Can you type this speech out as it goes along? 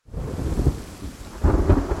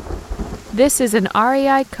This is an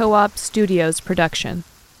REI Co-op Studios production.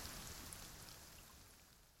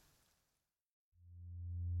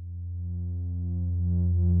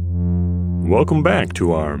 Welcome back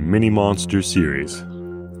to our Mini Monster series.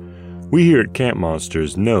 We here at Camp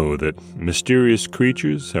Monsters know that mysterious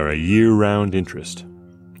creatures are a year-round interest.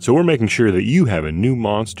 So we're making sure that you have a new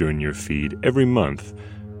monster in your feed every month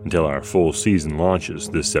until our full season launches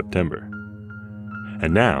this September.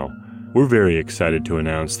 And now, we're very excited to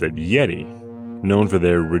announce that Yeti, known for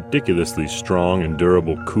their ridiculously strong and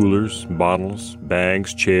durable coolers, bottles,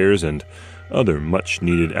 bags, chairs, and other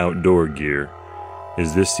much-needed outdoor gear,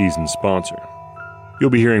 is this season's sponsor. You'll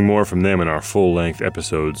be hearing more from them in our full-length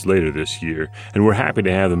episodes later this year, and we're happy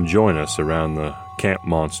to have them join us around the Camp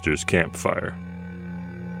Monsters campfire,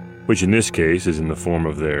 which in this case is in the form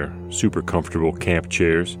of their super comfortable camp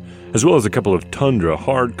chairs, as well as a couple of Tundra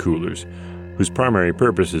hard coolers, whose primary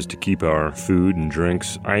purpose is to keep our food and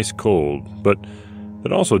drinks ice cold, but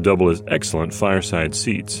that also double as excellent fireside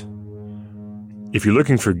seats. If you're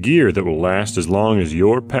looking for gear that will last as long as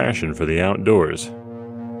your passion for the outdoors,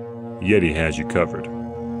 Yeti has you covered.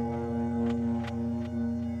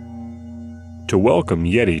 To welcome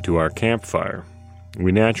Yeti to our campfire,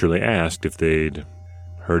 we naturally asked if they'd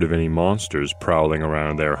heard of any monsters prowling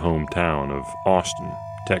around their hometown of Austin,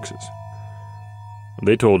 Texas.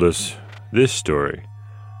 They told us this story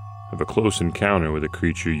of a close encounter with a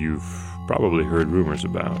creature you've probably heard rumors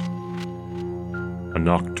about. A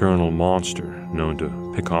nocturnal monster known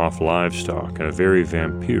to pick off livestock in a very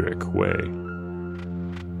vampiric way.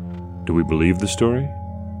 Do we believe the story?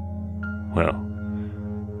 Well,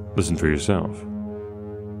 listen for yourself.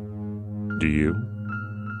 Do you?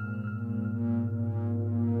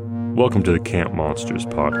 Welcome to the Camp Monsters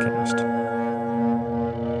podcast.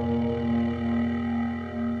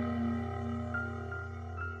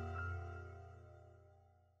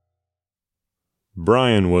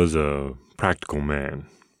 Brian was a practical man,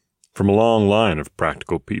 from a long line of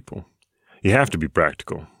practical people. You have to be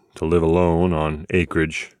practical to live alone on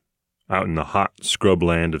acreage out in the hot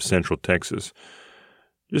scrubland of central Texas,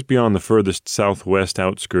 just beyond the furthest southwest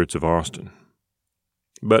outskirts of Austin.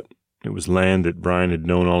 But it was land that Brian had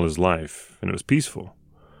known all his life, and it was peaceful.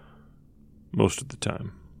 Most of the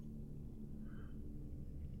time.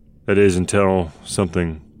 That is, until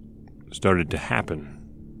something started to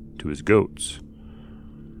happen to his goats.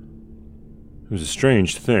 It was a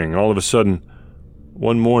strange thing. All of a sudden,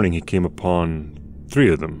 one morning he came upon 3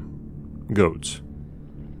 of them, goats,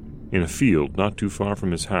 in a field not too far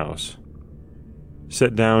from his house,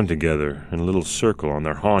 set down together in a little circle on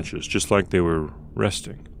their haunches, just like they were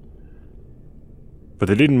resting. But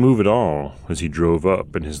they didn't move at all as he drove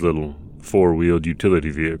up in his little 4-wheeled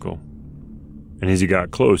utility vehicle, and as he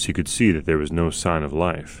got close he could see that there was no sign of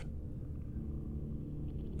life.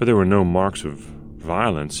 But there were no marks of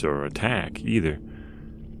violence or attack either.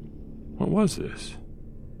 What was this?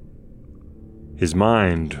 His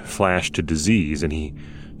mind flashed to disease, and he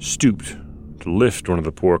stooped to lift one of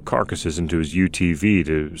the poor carcasses into his UTV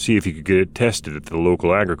to see if he could get it tested at the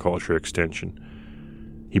local agriculture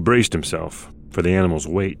extension. He braced himself for the animal's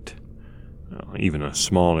weight. Well, even a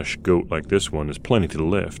smallish goat like this one is plenty to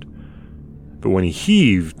lift. But when he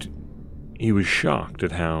heaved, he was shocked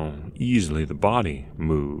at how easily the body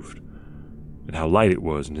moved, at how light it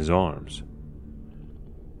was in his arms.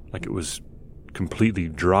 Like it was completely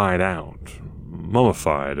dried out,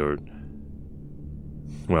 mummified, or...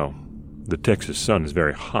 Well, the Texas sun is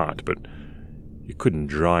very hot, but you couldn't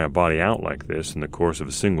dry a body out like this in the course of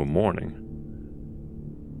a single morning.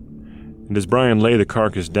 And as Brian lay the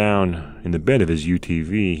carcass down in the bed of his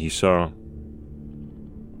UTV, he saw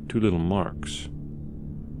 2 little marks.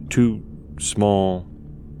 2 small,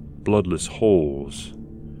 bloodless holes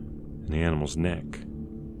in the animal's neck.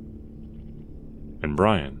 And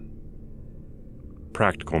Brian,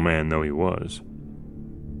 practical man though he was,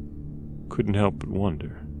 couldn't help but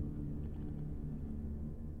wonder.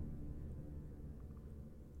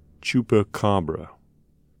 Chupacabra.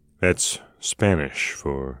 That's Spanish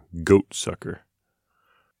for goat sucker.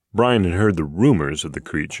 Brian had heard the rumors of the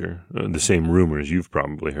creature, the same rumors you've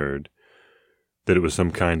probably heard, that it was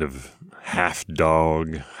some kind of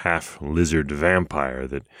half-dog, half-lizard vampire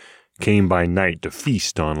that came by night to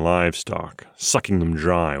feast on livestock, sucking them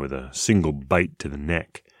dry with a single bite to the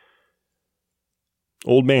neck.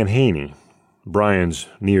 Old Man Haney, Brian's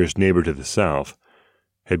nearest neighbor to the south,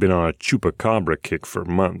 had been on a Chupacabra kick for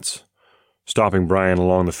months, stopping Brian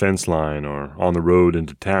along the fence line or on the road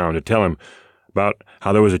into town to tell him about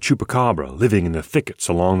how there was a Chupacabra living in the thickets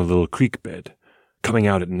along the little creek bed, coming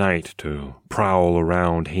out at night to prowl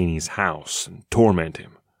around Haney's house and torment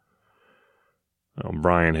him. Well,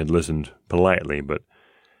 Brian had listened politely, but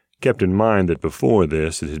kept in mind that before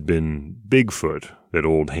this it had been Bigfoot that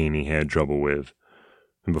old Haney had trouble with,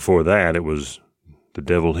 and before that it was the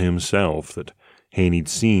devil himself that Haney'd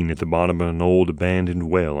seen at the bottom of an old abandoned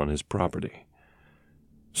well on his property.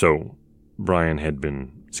 So Brian had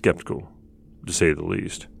been skeptical, to say the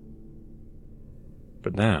least.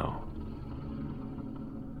 But now,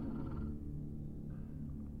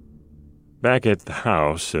 back at the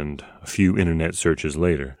house and a few internet searches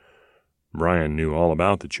later, Brian knew all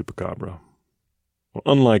about the Chupacabra. Well,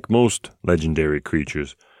 unlike most legendary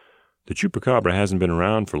creatures, the Chupacabra hasn't been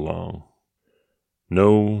around for long.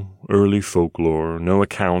 No early folklore, no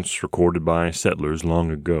accounts recorded by settlers long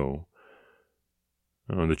ago.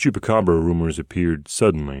 The Chupacabra rumors appeared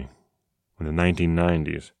suddenly in the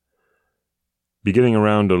 1990s, beginning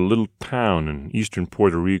around a little town in eastern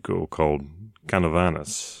Puerto Rico called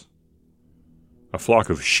Canovanas. A flock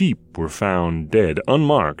of sheep were found dead,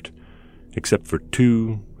 unmarked, except for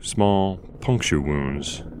 2 small puncture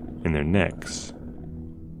wounds in their necks.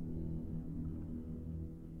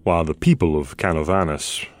 While the people of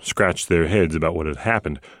Canovanas scratched their heads about what had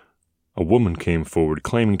happened, a woman came forward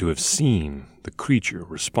claiming to have seen the creature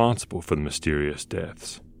responsible for the mysterious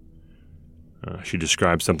deaths. She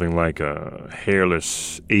described something like a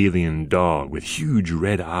hairless alien dog with huge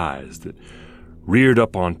red eyes that reared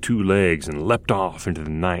up on 2 legs and leapt off into the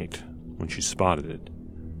night when she spotted it.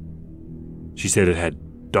 She said it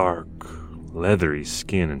had dark, leathery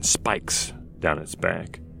skin and spikes down its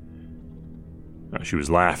back. She was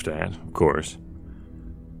laughed at, of course,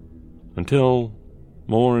 until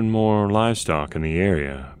more and more livestock in the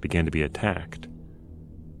area began to be attacked,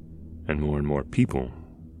 and more people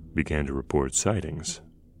began to report sightings.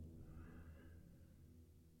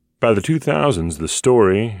 By the 2000s, the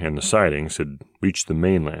story and the sightings had reached the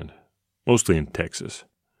mainland, mostly in Texas.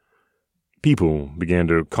 People began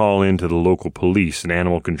to call in to the local police and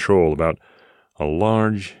animal control about a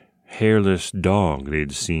large, hairless dog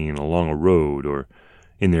they'd seen along a road or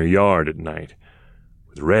in their yard at night,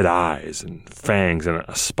 with red eyes and fangs and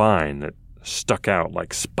a spine that stuck out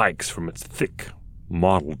like spikes from its thick,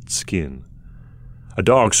 mottled skin. A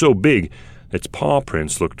dog so big that its paw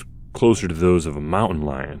prints looked closer to those of a mountain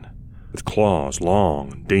lion, with claws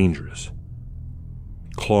long and dangerous.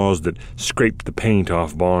 Claws that scraped the paint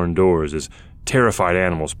off barn doors as terrified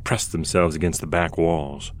animals pressed themselves against the back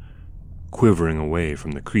walls, quivering away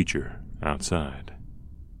from the creature outside.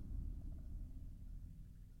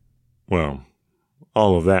 Well,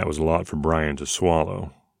 all of that was a lot for Brian to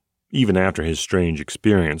swallow, even after his strange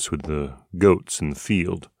experience with the goats in the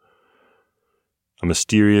field. A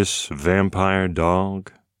mysterious vampire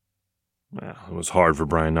dog? Well, it was hard for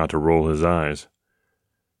Brian not to roll his eyes.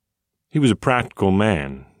 He was a practical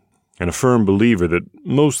man, and a firm believer that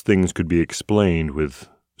most things could be explained with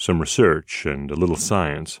some research and a little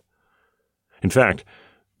science. In fact,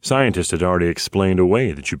 scientists had already explained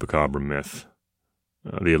away the Chupacabra myth.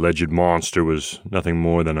 The alleged monster was nothing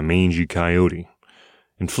more than a mangy coyote,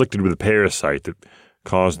 inflicted with a parasite that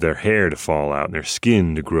caused their hair to fall out and their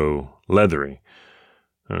skin to grow leathery,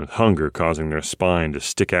 hunger causing their spine to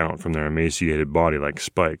stick out from their emaciated body like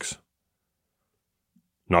spikes.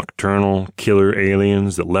 Nocturnal, killer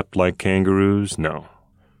aliens that leapt like kangaroos? No.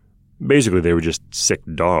 Basically, they were just sick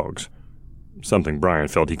dogs, something Brian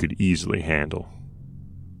felt he could easily handle.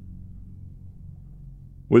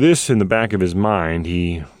 With this in the back of his mind,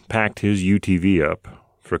 he packed his UTV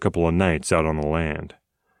up for a couple of nights out on the land.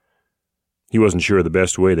 He wasn't sure of the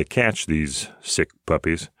best way to catch these sick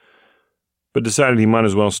puppies, but decided he might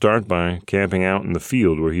as well start by camping out in the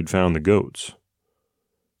field where he'd found the goats.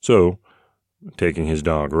 So, taking his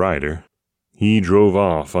dog Ryder, he drove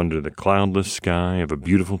off under the cloudless sky of a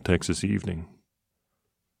beautiful Texas evening.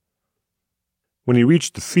 When he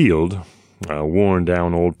reached the field, a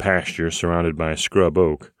worn-down old pasture surrounded by scrub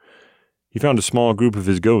oak, he found a small group of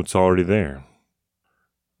his goats already there.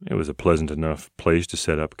 It was a pleasant enough place to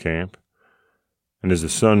set up camp, and as the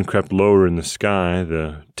sun crept lower in the sky,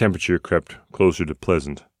 the temperature crept closer to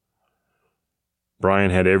pleasant.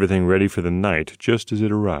 Brian had everything ready for the night just as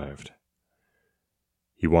it arrived.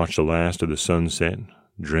 He watched the last of the sunset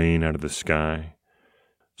drain out of the sky,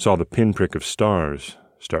 saw the pinprick of stars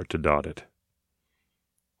start to dot it.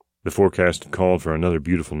 The forecast had called for another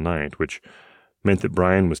beautiful night, which meant that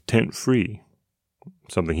Brian was tent-free,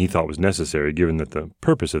 something he thought was necessary given that the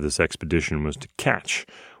purpose of this expedition was to catch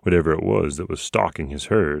whatever it was that was stalking his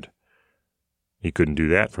herd. He couldn't do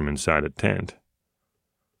that from inside a tent.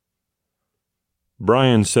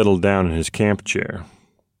 Brian settled down in his camp chair,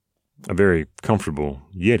 a very comfortable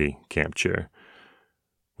Yeti camp chair,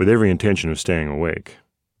 with every intention of staying awake.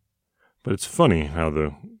 But it's funny how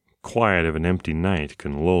the quiet of an empty night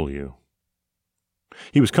can lull you.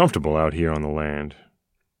 He was comfortable out here on the land.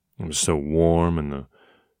 It was so warm, and the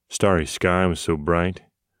starry sky was so bright.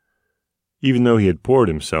 Even though he had poured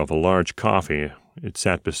himself a large coffee, it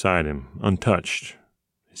sat beside him, untouched,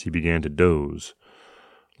 as he began to doze,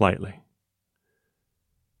 lightly.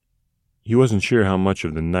 He wasn't sure how much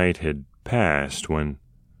of the night had passed when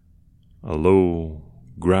a low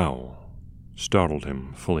growl startled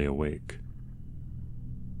him fully awake.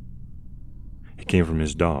 It came from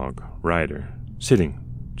his dog, Ryder, sitting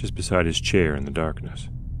just beside his chair in the darkness.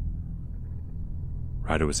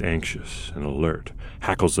 Ryder was anxious and alert,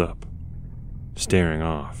 hackles up, staring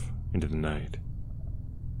off into the night,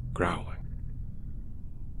 growling.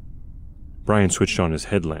 Brian switched on his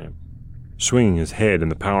headlamp, swinging his head in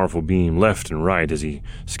the powerful beam left and right as he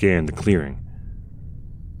scanned the clearing.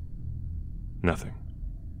 Nothing.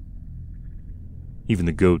 Even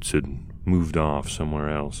the goats had moved off somewhere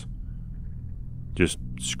else. Just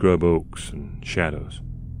scrub oaks and shadows.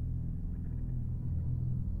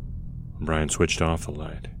 Brian switched off the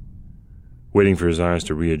light, waiting for his eyes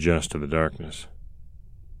to readjust to the darkness.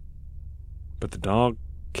 But the dog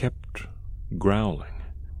kept growling,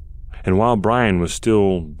 and while Brian was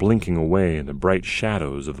still blinking away in the bright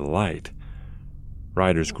shadows of the light,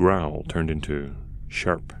 Ryder's growl turned into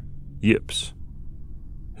sharp yips,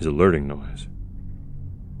 his alerting noise.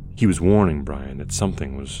 He was warning Brian that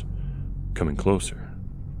something was coming closer,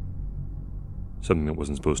 something that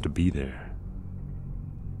wasn't supposed to be there.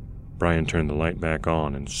 Brian turned the light back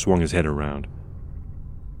on and swung his head around,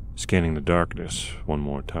 scanning the darkness one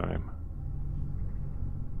more time.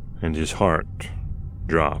 And his heart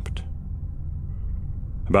dropped.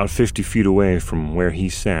 About 50 feet away from where he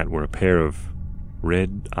sat were a pair of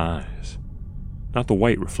red eyes, not the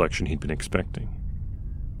white reflection he'd been expecting.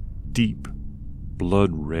 Deep,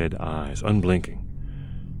 blood-red eyes, unblinking,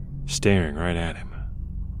 staring right at him.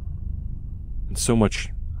 And so much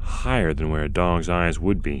higher than where a dog's eyes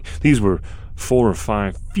would be. These were 4 or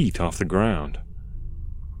 5 feet off the ground.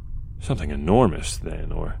 Something enormous,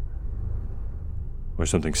 then, or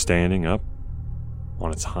something standing up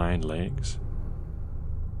on its hind legs.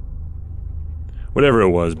 Whatever it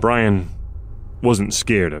was, Brian wasn't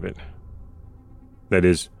scared of it. That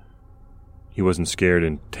is, he wasn't scared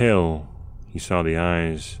until he saw the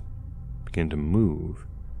eyes begin to move,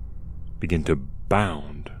 begin to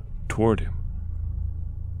bound toward him.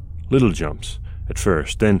 Little jumps at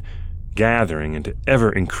first, then gathering into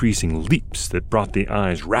ever-increasing leaps that brought the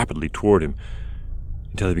eyes rapidly toward him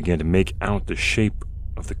until he began to make out the shape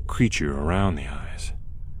of the creature around the eyes.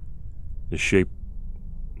 The shape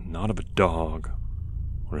not of a dog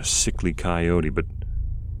or a sickly coyote, but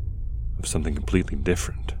of something completely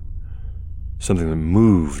different. Something that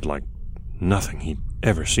moved like nothing he'd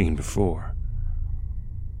ever seen before.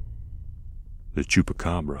 The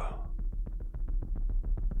Chupacabra.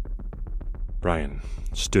 Brian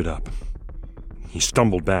stood up. He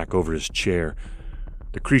stumbled back over his chair.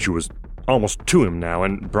 The creature was almost to him now,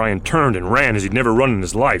 and Brian turned and ran as he'd never run in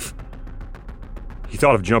his life. He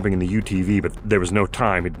thought of jumping in the UTV, but there was no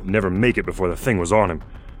time. He'd never make it before the thing was on him.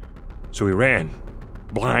 So he ran,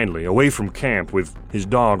 blindly, away from camp with his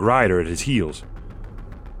dog Ryder at his heels.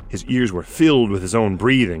 His ears were filled with his own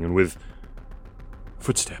breathing and with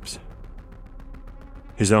footsteps.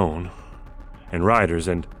 His own, and Ryder's,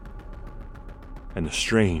 and the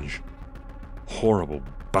strange, horrible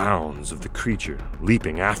bounds of the creature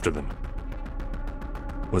leaping after them.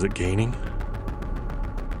 Was it gaining?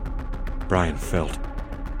 Brian felt.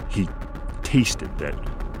 He tasted that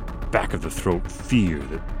back-of-the-throat fear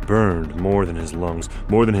that burned more than his lungs,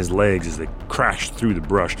 more than his legs as they crashed through the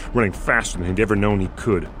brush, running faster than he'd ever known he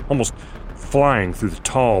could, almost flying through the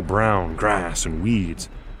tall brown grass and weeds.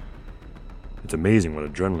 It's amazing what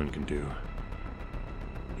adrenaline can do.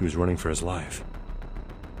 He was running for his life.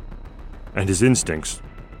 And his instincts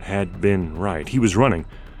had been right. He was running,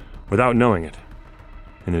 without knowing it,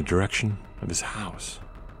 in the direction of his house.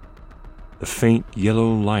 The faint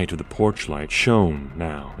yellow light of the porch light shone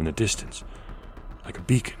now in the distance, like a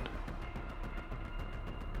beacon.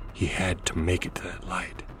 He had to make it to that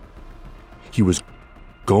light. He was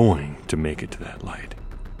going to make it to that light.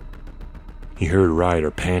 He heard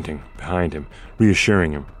Ryder panting behind him,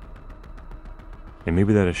 reassuring him. And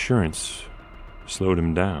maybe that assurance slowed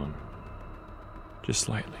him down. Just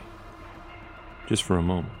slightly. Just for a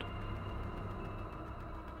moment.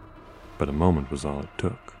 But a moment was all it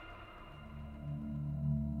took.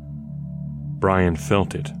 Brian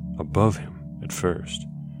felt it above him at first.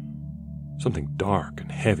 Something dark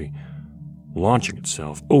and heavy, launching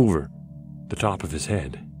itself over the top of his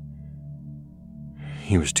head.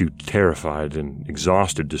 He was too terrified and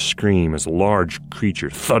exhausted to scream as a large creature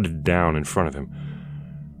thudded down in front of him.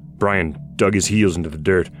 Brian dug his heels into the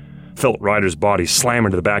dirt, felt Ryder's body slam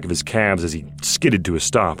into the back of his calves as he skidded to a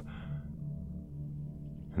stop.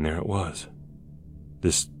 And there it was.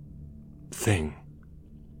 This thing.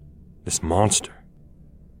 This monster.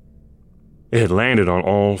 It had landed on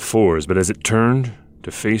all fours, but as it turned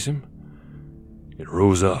to face him, it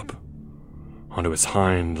rose up onto its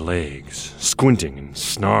hind legs, squinting and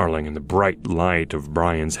snarling in the bright light of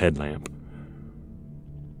Brian's headlamp.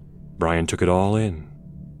 Brian took it all in.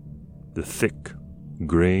 The thick,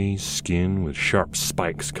 gray skin with sharp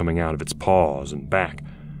spikes coming out of its paws and back.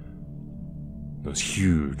 Those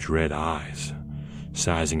huge red eyes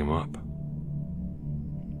sizing him up.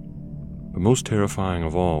 But most terrifying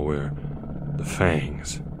of all were the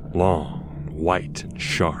fangs, long, white, and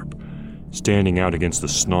sharp, standing out against the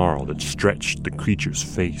snarl that stretched the creature's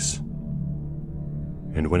face.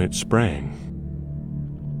 And when it sprang,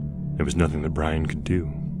 there was nothing that Brian could do.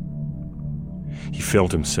 He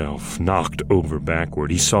felt himself knocked over backward.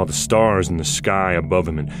 He saw the stars in the sky above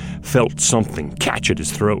him and felt something catch at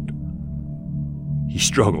his throat. He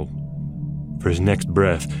struggled for his next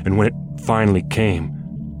breath, and when it finally came,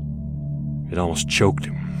 it almost choked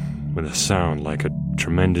him with a sound like a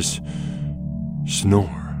tremendous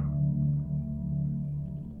snore.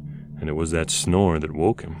 And it was that snore that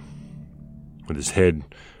woke him, with his head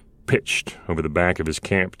pitched over the back of his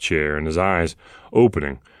camp chair and his eyes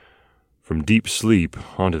opening from deep sleep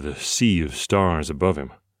onto the sea of stars above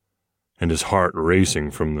him, and his heart racing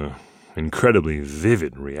from the incredibly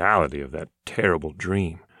vivid reality of that terrible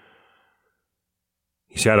dream.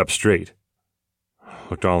 He sat up straight,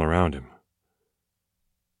 looked all around him,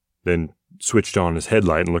 then switched on his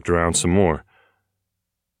headlight and looked around some more.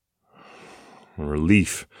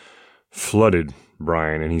 Relief flooded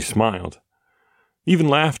Brian, and he smiled, even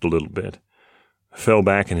laughed a little bit, fell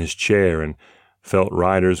back in his chair and felt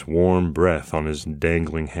Ryder's warm breath on his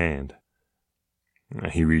dangling hand.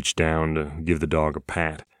 He reached down to give the dog a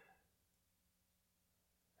pat.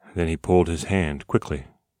 Then he pulled his hand quickly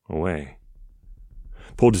away.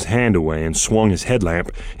 Pulled his hand away and swung his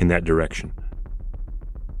headlamp in that direction.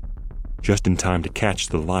 Just in time to catch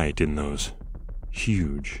the light in those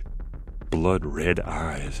huge, blood-red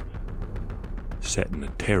eyes set in a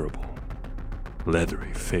terrible,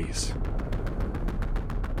 leathery face.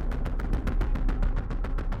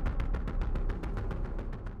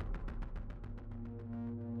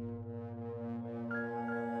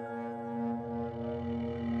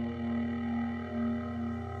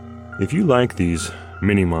 If you like these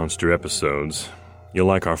mini-monster episodes, you'll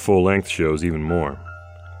like our full-length shows even more.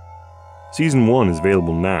 Season 1 is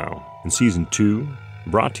available now, and Season 2,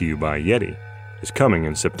 brought to you by Yeti, is coming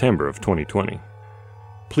in September of 2020.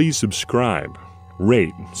 Please subscribe,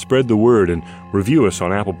 rate, spread the word, and review us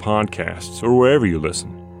on Apple Podcasts or wherever you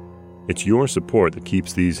listen. It's your support that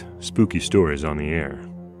keeps these spooky stories on the air.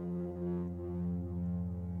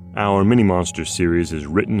 Our Mini-Monster series is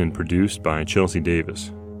written and produced by Chelsea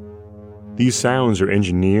Davis. These sounds are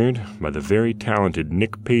engineered by the very talented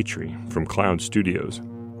Nick Patry from Cloud Studios.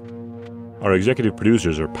 Our executive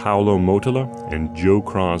producers are Paolo Motola and Joe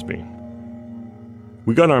Crosby.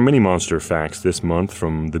 We got our Mini-Monster facts this month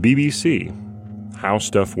from the BBC, How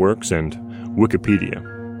Stuff Works, and Wikipedia.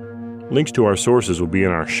 Links to our sources will be in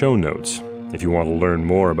our show notes if you want to learn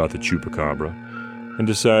more about the Chupacabra and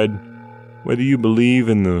decide whether you believe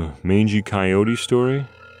in the mangy coyote story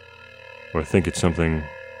or think it's something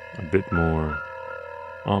a bit more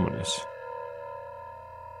ominous.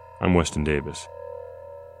 I'm Weston Davis.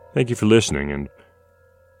 Thank you for listening, and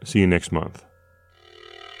see you next month.